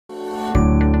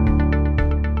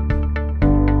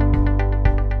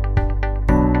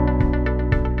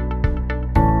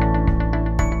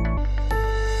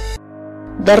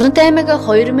Дорнод аймаг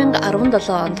 2017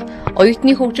 онд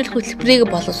оюутны хөгжил хөтөлбөрийг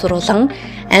боловсруулан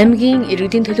аймгийн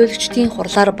иргэдийн төлөөлөгчдийн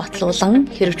хурлаар батлуулан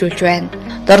хэрэгжүүлж байна.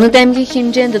 Дорнод аймгийн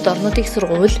хэмжээнд дорнод их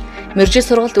сургууль, мэржил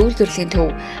сургалт үйлдвэрлэлийн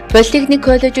төв, политехник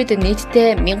коллежид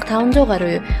нийтдээ 1500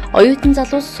 гаруй оюутан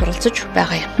залуус суралцж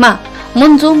байгаа юм.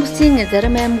 Мөн зүүн бүсийн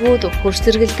зарим аймагуд хөрс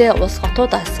зэрэгэлдээ улс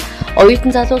хотуудаас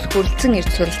оюутан залуус хүрэлцэн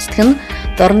ирж суралцдаг нь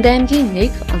Дорнод аймгийн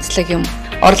нэг онцлог юм.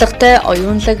 Орлоготой,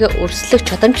 оюунлаг, өрсөлдөх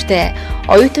чадамжтай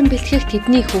оюутан бэлтгэх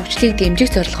тэдний хөгжлийг дэмжих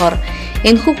зорилгоор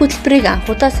энэхүү хөтөлбөрийг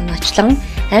анхудаа санаачлан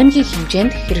аймгийн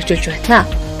хэмжээнд хэрэгжүүлж байна.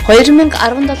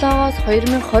 2017-оос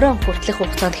 2020 он хүртэлх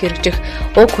хугацаанд хэрэгжих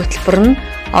уг хөтөлбөр нь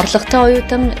орлоготой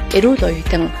оюутан, эрүүл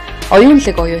оюутан,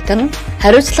 оюунлаг оюутан,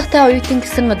 хариуцлагатай оюутан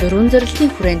гэсэн дөрвөн зорилтын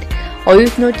хүрээнд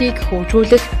оюутнуудыг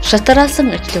хөгжүүлэх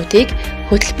шатараасан ажлуудыг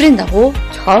хөтөлбөрийн дагуу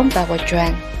зохион байгуулж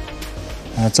байна.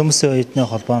 Зөмсөй оюутны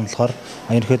холбоо нь болохоор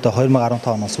ерөнхийдөө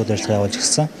 2015 оноос үйл ажиллагаа явуулж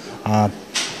ирсэн.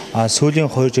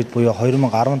 Сүүлийн 2 жил буюу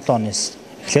 2017 оноос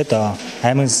эхлээд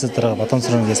аймгийн засаг дарга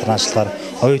бодомсрын санаачлагаар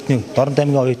Дорнод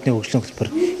аймгийн оюутны хөгжлийн хөтөлбөр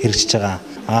хэрэгжиж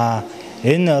байгаа.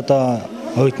 Энэ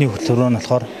оюутны хөтөлбөр нь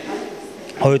болохоор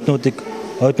оюутнуудыг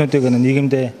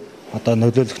нийгэмдээ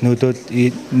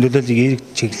нөлөөллийг эерэг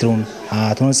чиглэл рүү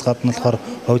түүнээс гадна болохоор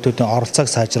оюутнуудын оролцоог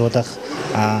сайжруулах,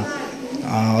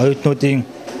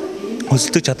 оюутнуудын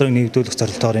өсөлтөг чадварыг нэгдүүлэх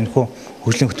зорилгоор энэхүү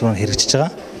хөгжлийн хөтөлбөр хэрэгжиж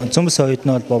байгаа. Зөмс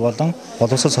оюутны холбоо болон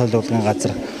боловсрол соёлын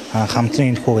газар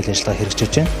хамтран энэхүү үйл ажиллагаа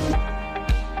хэрэгжиж байна.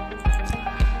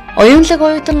 Оюунлаг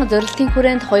оюутан зорилтын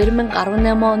хүрээнд 2018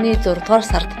 оны 6 дугаар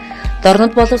сард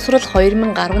Дорнод боловсрол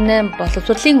 2018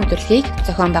 боловсролын өдрөлгийг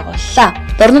зохион байгууллаа.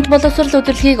 Дорнод боловсрол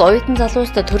өдрөлгийг оюутан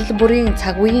залууст төрөл бүрийн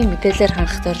цаг үеийн мэдээлэлээр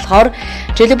хангах зорилгоор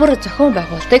жил бүр зохион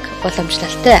байгуулдаг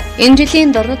боломжтой. Энэ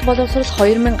жилийн Дорнод боловсрол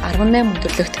 2018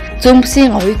 өдрөлөгт зүүн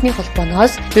бүсийн оюутны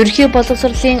холбооноос ерөнхий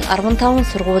боловсролын 15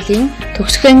 сургуулийн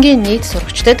төгсөх ангийн нийт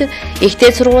сурагчдад ихтэй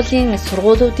сургуулийн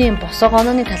сургуулиудын босоо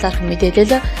гонооны талаарх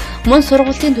мэдээлэл, мөн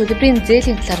сургуулийн төлбөрийн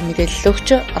зээлийн талаар мэдээлэл өгч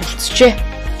оролцжээ.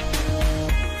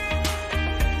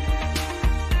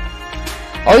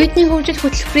 Оюутны хөгжил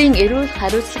хөтөлбөрийн эрүүл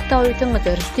хариуцлагатай оюутан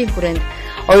зорилтын хүрээнд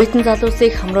оюутан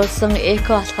залуусыг хамруулсан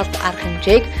эко алхалт арга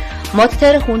хэмжээг мод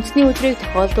тарих үндэсний өдрийг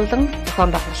тохиолдуулан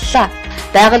зохион байгууллаа.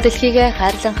 Байгаль дэлхийгээ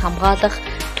хайрлан хамгаалах,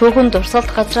 түүхэн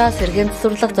дурсгалт газраа сэргээн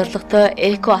засварлах зорилготой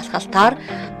эко алхалтаар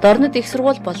Дорнод их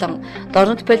сургууль болон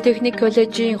Дорнод политехник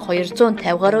коллежийн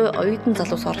 250 гаруй оюутан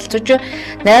залуус оролцож,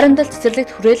 найрамдал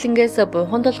цэцэрлэгт хүрээлэнгээс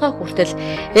буйхан толгой хүртэл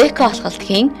эко алхалт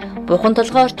хийн, буйхан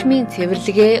толгой орчмын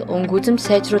цэвэрлэгээ, өнгө үзэм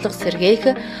сайжруулах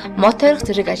сэргээх, мод тарих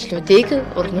зэрэг ажлуудыг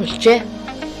өрнүүлжээ.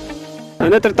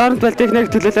 Өнөөдөр Дорнод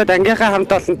политехник төлөөлөд ангийнхаа хамт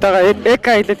олонтойгоо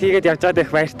эко аялал хийгээд явж байгаа их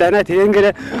баяртай байна.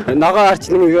 Тэгэнгээрээ ногоо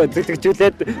орчныг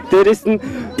зөвлөгжүүлээд дээрэс нь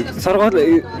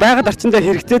сургууль байгаль орчиндөө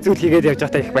хэрэгтэй зүйл хийгээд явж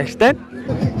байгаа их баяртай.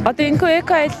 Одоо энэ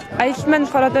эко аялал маань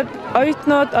болохоор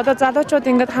оюутнууд залуучууд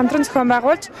ингээд хамтран зохион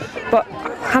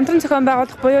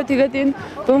байгуулах буюу тэгээд энэ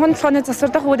буйхан толгойн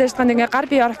засварлах үйл ажиллагаанд ингээд гар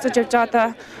бие оролцож явж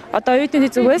байгаа оюутны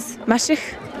зүгээс маш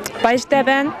их баяртай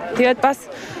байна. Тэгээд бас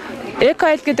эко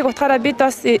аялал гэдэг утгаараа бид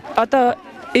бас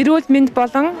эрүүл мэнд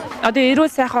болон эрүүл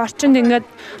сайхан орчинд ингээд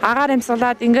агаар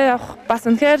амьсгалаад ингээд явах бас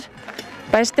үнэхээр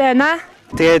баяртай байна.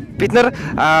 Тэгээд бид нар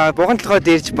буйхан толгойд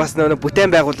ирж бас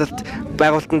бүтээн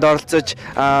байгуулалтанд оролцож,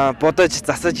 будаж,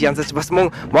 засаж, янзаж бас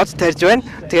мөн мод тарьж байна.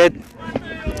 Тэгээд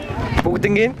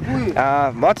бүгднгийн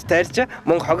мод тарьж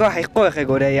мөн хогоо хаяхгүй байхыг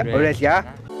уриалъя.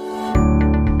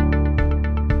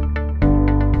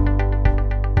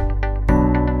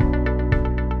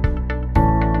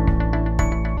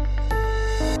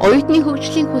 Оюутны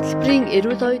хөгжлийн хөтөлбөрийн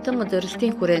эрүүл оюутан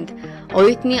зорилтын хүрээнд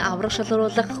оюутны аврах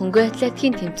шалгаруулах хөнгө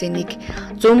атлетикийн тэмцээнийг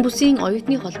зүүн бүсийн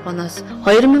оюутны холбооноос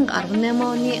 2018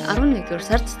 оны 11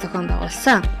 сард зохион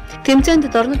байгуулсан.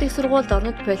 Тэмцээнд Дорнод их сургууль,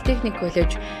 Дорнод политехник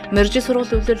коллеж, мэржил сургалт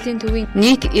үйлдвэрлэлийн төвийн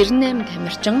нийт 98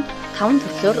 тамирчин 5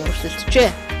 төрлөөр өрсөлдөжээ.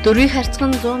 Дөрвийг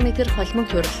харьцан 100 м холимог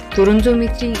төрөл, 400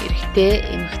 м-ийн эрэгтэй,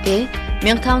 эмэгтэй,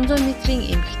 1500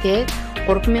 м-ийн эмэгтэй,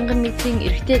 3000 м-ийн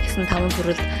эрэгтэй гэсэн 5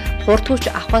 төрөлд хурд хүч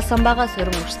ахвал самбаагаа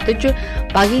сорин өрсөлдөж,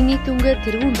 багийн нийт үнгээр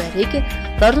тэргүүн байрыг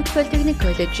Дорнод политехник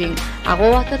коллежийн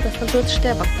Агууватар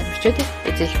дасгалжуулагчтай баг тамирчид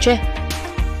эзэлжээ.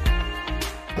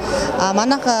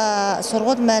 Манайх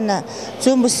сургууль маань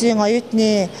зүүн бүсийн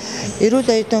оюутны эрүүл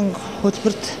оюутан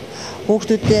хөтөлбөрт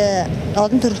хүүхдүүдэд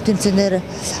олон төрлийн тэмцээнээр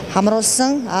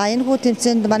хамруулсан. Энэ хүү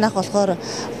тэмцээнд манайх болохоор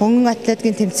хөнгөн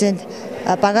атлетикийн тэмцээнд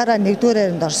багаараа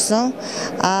 1-р орсон.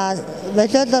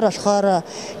 Волейболоор болохоор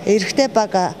эрэгтэй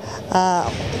баг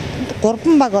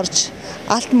 3 баг орж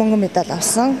алт мөнгөн медаль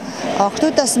авсан.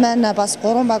 Охтуудаас маань бас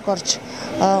 3 баг орж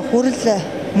хүрэл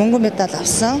мөнгөн медаль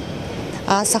авсан.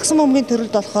 Сагсан бөмбөгийн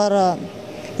төрөлд болохоор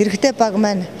эрэгтэй баг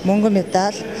маань мөнгө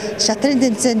медаль, шатрын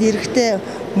тэмцээнд эрэгтэй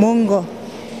мөнгө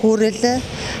хүрэл,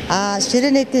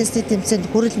 ширээний эдийн тэмцээнд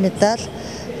хүрэл медаль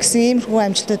гэсэн иймэрхүү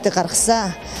амжилтуудыг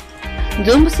гаргасан.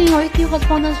 Зүүн бүсийн оюутны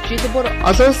холбооноос жил бүр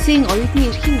олон улсын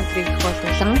оюутны эрхийн өдрийг их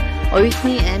боловлон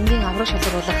оюутны аймгийн авраг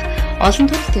шалгаруулах олон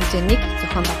төрлийн тэмцээнийг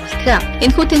зохион байгуулдаг.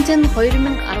 Энэхүү тэмцээн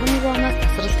 2011 оноос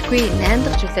тасралтгүй 8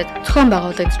 дахь жилээр зохион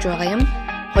байгуулагдж байгаа юм.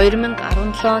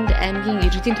 2017 онд аймгийн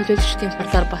иргэдийн төлөөлөгчдийн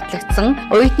хурлаар батлагдсан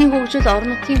оюутны хөгжил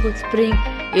орон нутгийн хөтөлбөрийн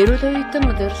эрүүл оюутан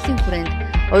зорилтын хүрээнд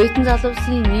оюутан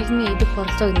залуусын нийгмийн идэх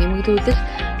оролцоог нэмэгдүүлэх,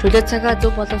 чөлөө цагаа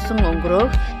зөв боловсон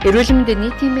өнгөрөөх, эрүүл мэндийн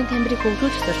нийтийн бие тамирыг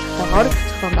хөгжүүлэх зорилготойгоор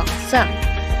зохион байгуулсан.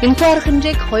 Энэхүү арга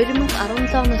хэмжээг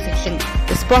 2017 оноос эхлэн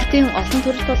спортын олон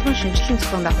төрөлт болгон шинжилэн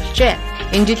зохион байгуулжээ.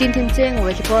 Энэ жилийн тэмцээн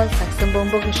волейбол, сагсан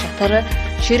бөмбөг, шатар,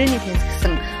 ширээний теннис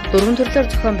гэсэн 4 төрлөөр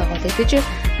зохион байгуулагдаж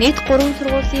нийт 3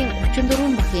 сургуулийн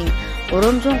 34 багийн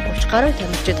 330 гаруй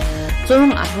тамирчид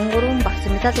 113 багц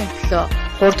медалийн төлөө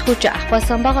хурд хүч ахбас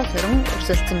самбагаа сорон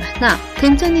өрсөлдсөн байна.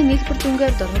 Тэмцээний нийлбэр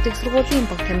дүнгээр дорнодын сургуулийн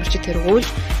баг тамирчид тэргүүлж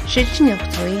шилжин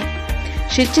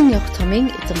явах цомын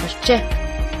эзэн болжээ.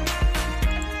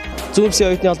 Зүүн бүсийн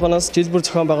оюутны холбооноос жил бүр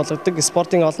зохион байгуулагддаг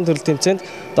спортын олон төрлийн тэмцээнд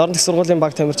дорнодын сургуулийн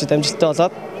баг тамирчид амжилттай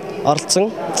болоод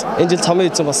оролцсон. Энэ жил цомын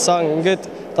эзэн болсон. Ингээд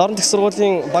дорнодын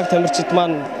сургуулийн баг тамирчид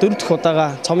маань 4 дахь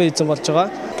удаага цомын эзэн болж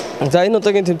байгаа. За энэ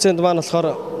удаагийн тэмцээнд маань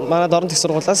болохоор манай дорнодын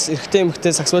сургуулиас эрэгтэй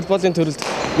эмэгтэй сакс волейболын төрөлд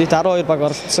нийт 12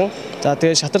 баг оролцсон. За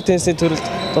тэгээ шатар теннисийн төрөлд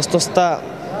тусдаа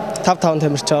 5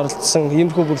 тамирчин оролцсон.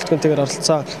 Иймэрхүү бүрэлдэхүүнтэйгээр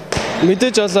оролцсон.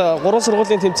 Мэдээж бол 3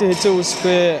 сургуулийн тэмцээн хэзээ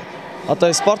үүсвэ?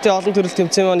 Одоо спортын олон төрлийн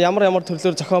тэмцээн маань ямар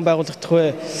төрлөөр зохион байгуулагдах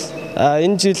вэ?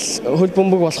 Энэ жил хөл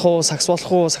бөмбөг болох уу, сакс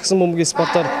болох уу, сагсан бөмбөгийн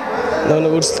спортоор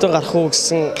өрсөлдөөн гарах уу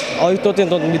гэсэн оюутнуудын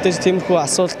дунд мэдээж тиймэрхүү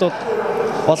асуултууд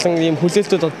болон ийм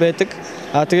хүлээлтүүд байдаг.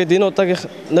 Тэгээд энэ удаагийнх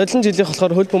 0 жилийнх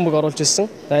болохоор хөл бөмбөг оруулж ирсэн.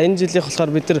 Энэ жилийнх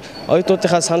болохоор бид нар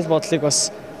оюутнуудынхаа санал бодлыг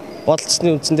бас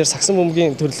бодолцсны үндсэн дээр сагсан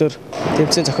бөмбөгийн төрлөөр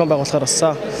тэмцээн зохион байгуулахаар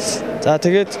болсон. За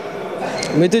тэгээд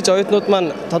мэдээж оюутнууд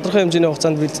маань тодорхой хэмжээний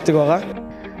хугацаанд бэлддэг байгаа.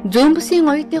 Зүүн бүсийн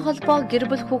оюутны холбоо гэр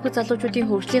бүл хүүхэд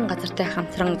залуучуудын хөгжлийн газартай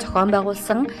хамтран зохион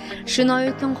байгуулсан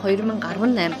шинэ оюутан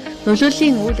 2018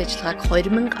 нөлөөллийн үйл ажиллагааг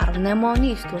 2018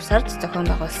 оны 9 дугаар сард зохион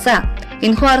байгуулсан.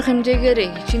 Энэхүү арга хэмжээгээр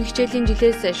хичээл хичээлийн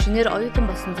жилээс шинээр оюутан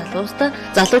болсон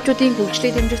залуучуудын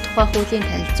хөгжлийг дэмжих тухай хуулийн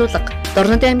танилцуулга,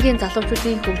 Дорнод аймгийн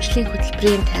залуучуудын хөгжлийн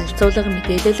хөтөлбөрийн танилцуулга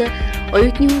мэдээлэл,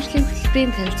 оюутны хөгжлийн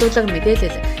хөтөлбөрийн танилцуулга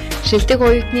мэдээлэл, шилдэг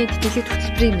оюутны тэтгэлэг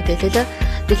хөтөлбөрийн мэдээлэл,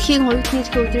 дэлхийн оюутны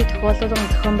эрхийн өдрийг тохиолдуулан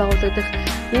зохион байгуулагдах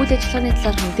үйл ажиллагааны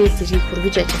талаар мэдээлэл зэргийг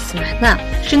хүргэж ажилласан байна.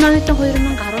 Шинэ оюутан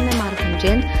 2018 арга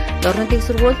хэмжээнд Дорнодын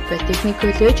сургууль, Политехник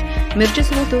коллеж, Мэржин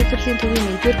сургууль үйлдвэрлэлийн төвийн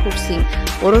 1-р курсын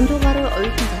 300 гаруй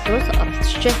оюутан залуус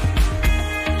оролцжээ.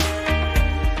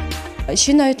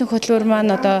 Шинэ оюутан хөтөлбөр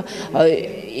маань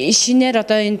шинээр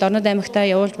энэ Дорнод аймагтаа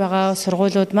явуулж байгаа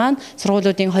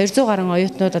сургуулиудын 200 гаруй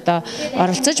оюутнууд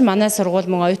оролцож манай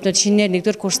сургууль мөн оюутнууд шинээр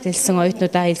 1-р курст хэлсэн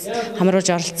оюутнуудаа хамруулж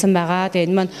оролцсон байгаа.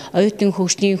 Тэгээ энэ маань оюутан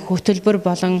хөгжлийн хөтөлбөр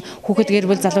болон хүүхэд гэр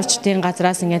бүл залуучдын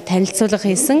газраас ингээд танилцуулга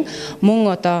хийсэн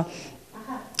мөн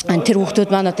тэр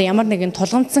хүүхдүүд маань ямар нэгэн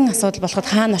тулгамдсан асуудал болоход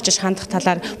хаана очиж хандах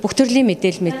талаар бүх төрлийн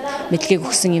мэдлэгийг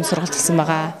өгсөн юм сургалт гэсэн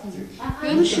байгаа.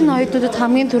 Энэ шинэ оюутнуудад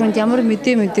хамгийн түрүүнд ямар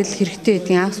мэдээлэл хэрэгтэй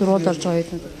гэдгийг анх сургууль болж байгаа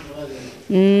оюутнууд.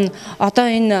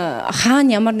 Энэ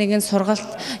хаана ямар нэгэн сургалт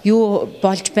юу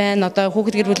болж байна?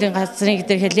 Хүүхэд гэр бүлийн газрын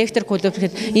гэдэг лектор клуб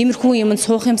гэхэд иймэрхүү юмд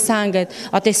суух юмсан гэдэг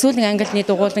эсвэл нэг ангилны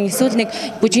дугуулan эсвэл нэг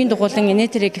бүжгийн дугуулan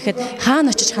инээтрэг гэхэд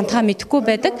хаана очиж хандхаа мэдэхгүй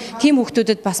байдаг. Тийм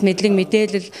хүүхдүүдэд бас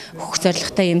мэдээлэл өгөх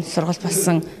зорилготой юм сургалт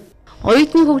болсон.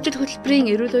 Оюутны хөгжил хөтөлбөрийн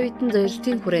эрүүл оюутан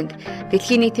зорилтын хүрээнд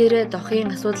дэлхийн нийтээр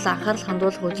дохын асуудал анхаарал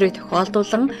хандуулах өдрийг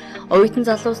тохиолдуулан оюутан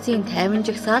залуусын тайван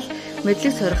жагсаал, мэдлэг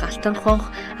сорих алтан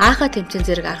хонх, аахаа тэмцээн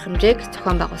зэрэг арга хэмжээг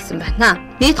зохион байгуулсан байна.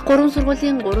 Нийт 3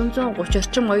 сургуулийн 330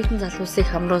 орчим оюутан залуусыг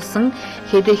хамруулсан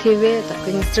ХДХВ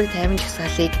дохын эсрэг тайван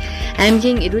жагсаалыг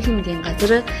аймгийн эрүүл мэндийн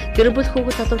газар, гэр бүл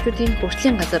хүүхэд залуучуудын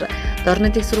хөгжлийн газар,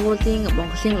 Дорнодын сургуулийн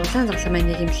Монголын улаан загалмай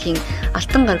нийгэмлэгийн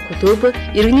алтан гар клуб,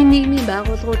 иргэний нийгмийн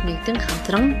байгууллагууд нэгдэн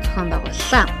хамтран зохион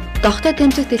байгууллаа. Дохтой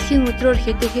тэмцэх дэлхийн өдрөөр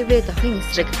ХДХВ дохын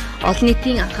эсрэг олон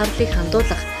нийтийн анхаарлыг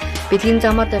хандуулах, бэлгийн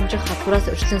замаар дамжих халдвараас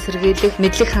өрчлөн сэргийлэх,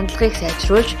 мэдлэг хандлагыг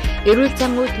сайжруулж, эрүүл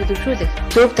зан үйл төлөвшүүлэх,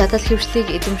 зөв дадал хэвшлийг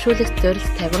эзэмшүүлэх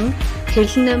зорилт тавин,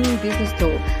 хэрлэн номын бизнес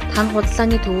төв, тань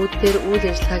худалдааны төвүүд дээр үйл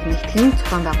ажиллагааг нэгтгэн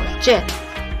зохион байгуулжээ.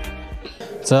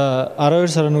 За 12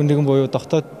 сарын 1-ний буюу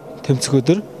дохтой тэмцэх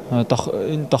өдөр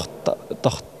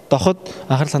доход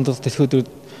анхаарал хандуулах дэлхийн өдрөд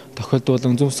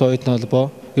тохиолдуулан Зүүн бүсийн оюутны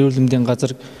холбоо, эрүүл мэндийн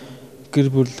газар, гэр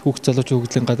бүл хүүхэд залуучууд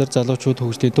хөгжлийн газар, залуучууд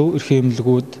хөгжлийн төв, эрхийн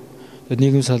эмнэлгүүд,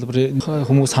 нийгмийн салбарын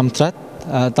хүмүүс хамтраад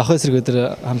дохой эсрэг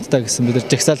өдөр хамтдаа гэсэн бид нар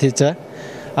жагсаал хийж байгаа.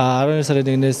 12 сарын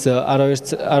 1-ээс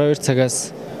 12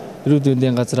 цагаас эрүүл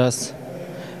мэндийн газраас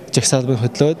жагсаалбыг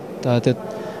хөтлөөд тэгээд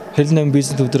Хэрэлнэм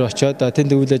бизнес төвдөр очиод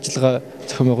тэнд үйл ажиллагаа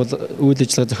зохион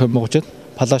байгуулж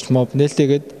флаш моб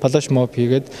нээлттэйгээд флаш моб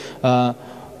хийгээд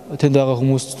тэнд байгаа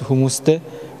хүмүүстэй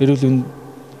эрүүл мэнд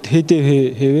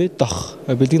хэвээ дох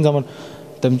бэлгийн замаар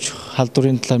дамжих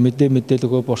халдварын талаар мэдээлэл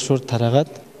өгөө боршуур тараагаад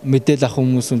мэдээлэл авах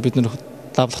хүмүүс бид нар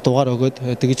давлах дугаар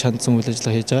өгөөд тэгж хандсан үйл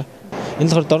ажиллагаа хийж байгаа. Энэ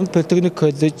болохоор Дорнод Политехник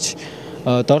коллеж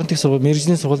Дорнод их сургууль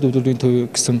мэргэжлийн сургууль төвлөрийн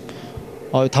төв гэсэн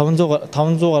 500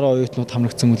 гаруй оюутнууд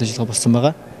хамрагдсан үйл ажиллагаа болсон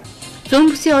байгаа. Зүүн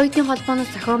бүсийн оюутны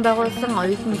холбооноос зохион байгуулсан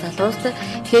оюутны залууст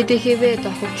ХДХВ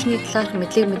хөгжлийн талаарх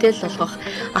мэдээлэл олгох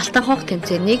алтан хонх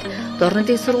тэмцээнийг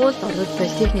Дорнодын сургууль, Дорнод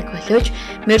Политехник коллеж,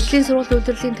 мэргэжлийн сургууль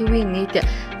үйлдвэрлэлийн төвийн нийт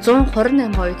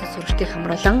 128 оюутан сурагчдыг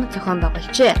хамруулан зохион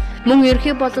байгуулжээ. Мөн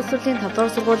ерөнхий боловсролын 5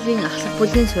 дугаар сургуулийн ахлах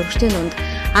бүлгийн сурагчдын дунд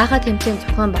ааха тэмцээн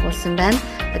зохион байгуулсан байна.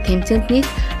 Тэмцээнд нийт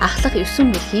ахлах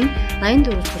 9 бүлгийн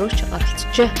 84 сурагч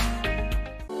оролцжээ.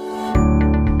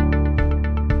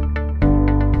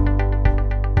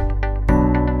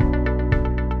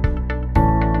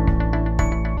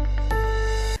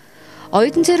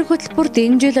 Оюутан цэрэг хөтөлбөрт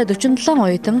энэ жил 47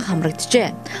 оюутан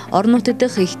хамрагджээ. Орон нутаг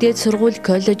дахь ихтэй сургууль,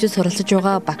 коллежид суралцж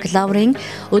байгаа бакалаврын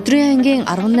өдрийн ангийн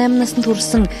 18 наснд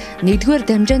хүрсэн 1-р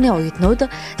дамжааны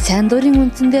оюутнууд сайн дурын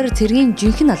үндсэн дээр цэргийн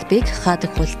жинхэнэ албыг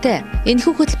хаадаг хүлтэй.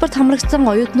 Энэхүү хөтөлбөрт хамрагдсан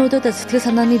оюутнуудад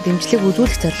сэтгэл санааны дэмжлэг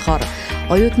үзүүлэх зорилгоор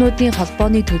оюутнуудын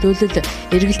холбооны төлөөлөл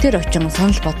эргэлтээр очин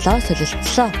санал бодлоо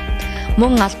солилцлоо.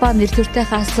 Мөн албаа нэр төртэй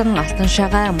хаасан алтан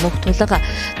шагаа, мөх тулга,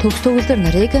 төгс төгөлдөр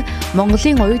нарыг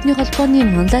Монголын оюутны холбооны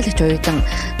манлайлагч оюутан,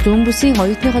 зүүн бүсийн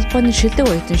оюутны холбооны шилдэг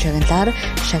оюутан шагналаар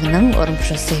шагнан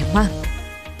урамшуулсан юм а.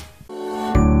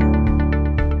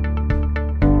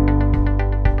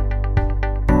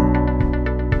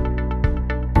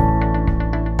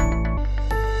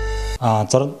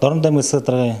 Дорнод аймгийн засаг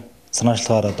даргын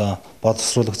санаачлагаар одоо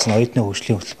боловсруулагдсан оюутны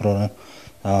хөгжлийн хөтөлбөрөөр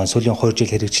сүүлийн 2 жил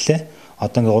хэрэгжлээ.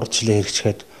 Одоо ингээд 3 жилийн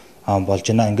хэрэгжихэд болж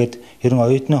байна. Ингээд ерөн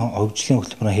оюутны хөгжлийн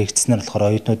хөтөлбөрөөр хийгдснээр болохоор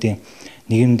оюутнуудын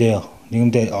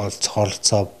нийгэмдээ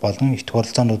оролцоо болон их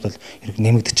сурвалжаанууд бол ерөнхийдөө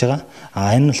нэмэгдэж байгаа.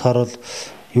 Энэ нь болохоор бол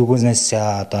юугээс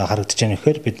одоо харагдаж байна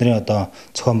гэхээр бидний одоо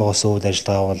зохион байгуулсан үйл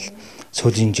ажиллагаа бол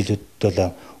сүүлийн жилүүд бол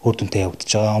үр дүнтэй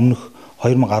явагдаж байгаа. Өмнөх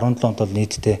 2017 онд бол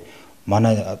нийтдээ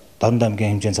манай Дорнод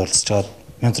аймгийн хэмжээнд суралцж байгаа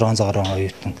 1600 гаруй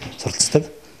оюутан суралцдаг.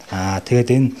 Тэгээд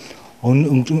энэ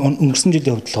өнгөрсөн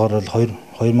жилийн хувьд болохоор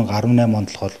 2018 онд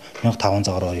болохоор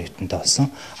 1500 гаруй оюутантай болсон.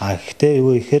 Гэхдээ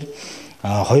юу гэхээр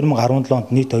 2017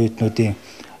 онд нийт оюутнуудын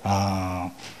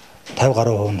 50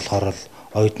 гаруй хувь нь болохоор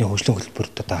оюутны хөгжлийн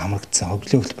хөтөлбөрт одоо хамрагдсан,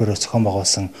 хөгжлийн хөтөлбөрөөр зохион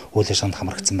байгуулсан үйл ажиллагаанд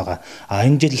хамрагдсан байгаа.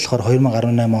 Энэ жил болохоор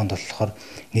 2018 онд болохоор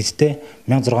нийтдээ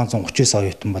 1639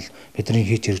 оюутан бол бидний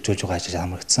хийж хэрэгжүүлж байгаа ажил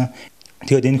хамрагдсан.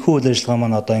 Тэгээд энэ хүү үйл ажиллагаа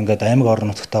маань одоо ингээд аймаг орон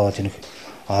нутгатаа бол энэ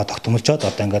тогтмолжоод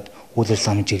одоо ингээд үйл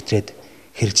ажиллагааны чиглэлээр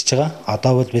хэрэгжиж байгаа.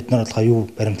 Одоо бол бид нар болохоор юу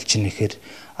баримталж байна гэхээр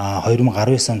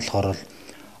 2019 онд болохоор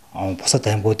бусад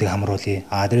аймагуудыг хамруулъя.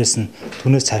 Дээрээс нь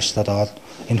түүнээс цаашлаад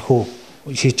энэ хүү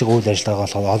шийдэж байгаа үйл ажиллагаа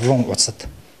болохоор олон улсад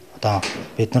одоо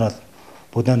бид нар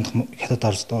бүгд хятад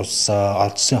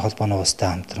улсын холбооны улстай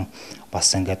хамтран бас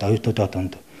ингээд оюутнуудын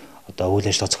донд одоо үйл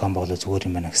ажиллагаа зохион байгуулах зүгээр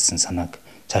юм байна гэсэн санааг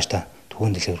цаашдаа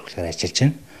түүхэн дэлгэр хөрвүүлэхээр ажиллаж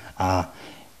байна.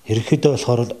 Ерөнхийдөө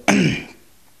болохоор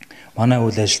манай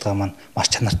үйл ажиллагаа маань маш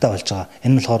чанартай болж байгаа.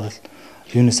 Энэ нь болохоор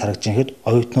юунаас харагдж байгаа гэхэд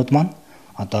оюутнууд маань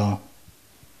одоо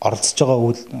оролцож байгаа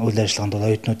үйл ажиллагаанд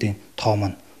оюутнуудын тоо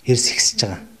маань эрс ихсэж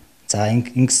байгаа. За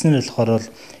ингэснээр болохоор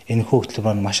энэ хөтөлбөр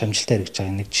маань маш амжилттай хэрэгжиж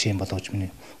байгааг нэг жишээ болгож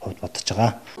миний хувьд бодож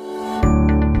байгаа.